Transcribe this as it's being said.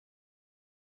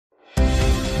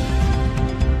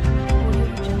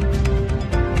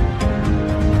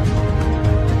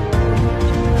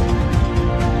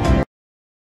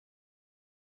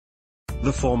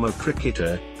The former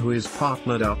cricketer, who is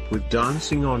partnered up with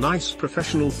Dancing on Ice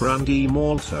professional Brandee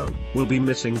Malto, will be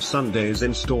missing Sunday's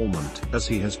instalment as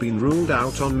he has been ruled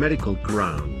out on medical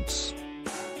grounds.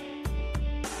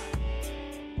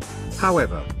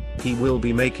 However, he will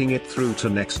be making it through to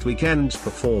next weekend's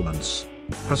performance.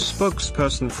 A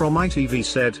spokesperson from ITV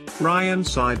said, Ryan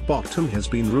Sidebottom has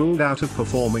been ruled out of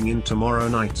performing in tomorrow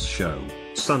night's show,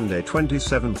 Sunday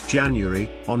 27th January,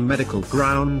 on medical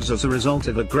grounds as a result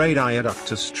of a grade I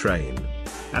adductor strain.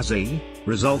 As a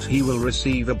result, he will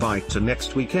receive a bite to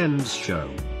next weekend's show.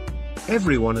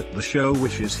 Everyone at the show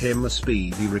wishes him a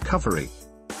speedy recovery.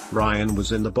 Ryan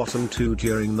was in the bottom two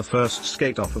during the first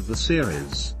skate-off of the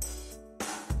series,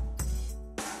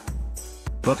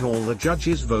 but all the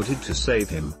judges voted to save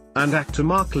him, and actor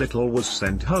Mark Little was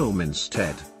sent home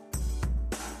instead.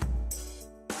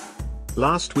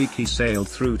 Last week he sailed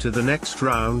through to the next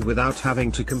round without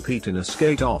having to compete in a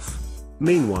skate-off.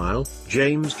 Meanwhile,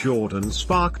 James Jordan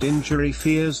sparked injury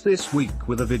fears this week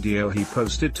with a video he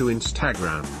posted to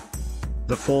Instagram.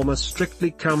 The former Strictly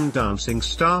Come Dancing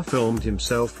star filmed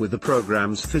himself with the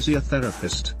program's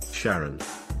physiotherapist, Sharon.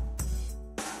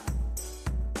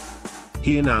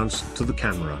 He announced to the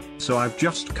camera, "So I've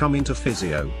just come into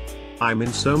physio. I'm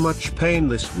in so much pain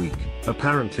this week,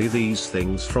 apparently these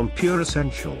things from Pure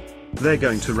Essential. They're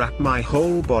going to wrap my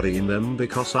whole body in them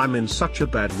because I'm in such a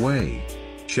bad way."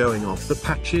 Showing off the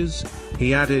patches,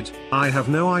 he added, "I have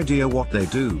no idea what they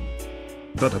do,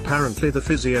 but apparently the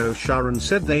physio Sharon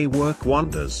said they work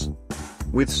wonders."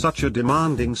 With such a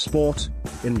demanding sport,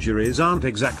 injuries aren't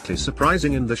exactly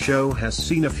surprising, and the show has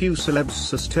seen a few celebs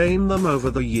sustain them over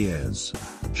the years.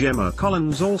 Gemma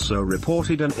Collins also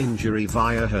reported an injury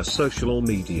via her social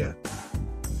media.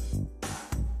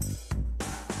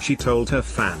 She told her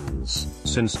fans,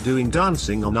 "Since doing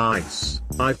Dancing on Ice,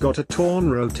 I've got a torn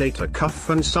rotator cuff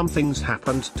and something's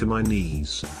happened to my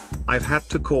knees. I've had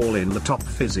to call in the top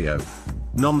physio."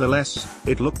 Nonetheless,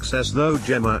 it looks as though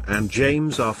Gemma and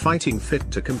James are fighting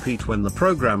fit to compete when the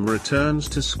program returns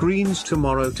to screens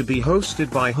tomorrow, to be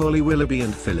hosted by Holly Willoughby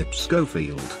and Philip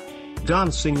Schofield.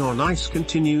 Dancing on Ice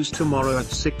continues tomorrow at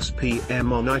 6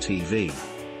 p.m. on ITV.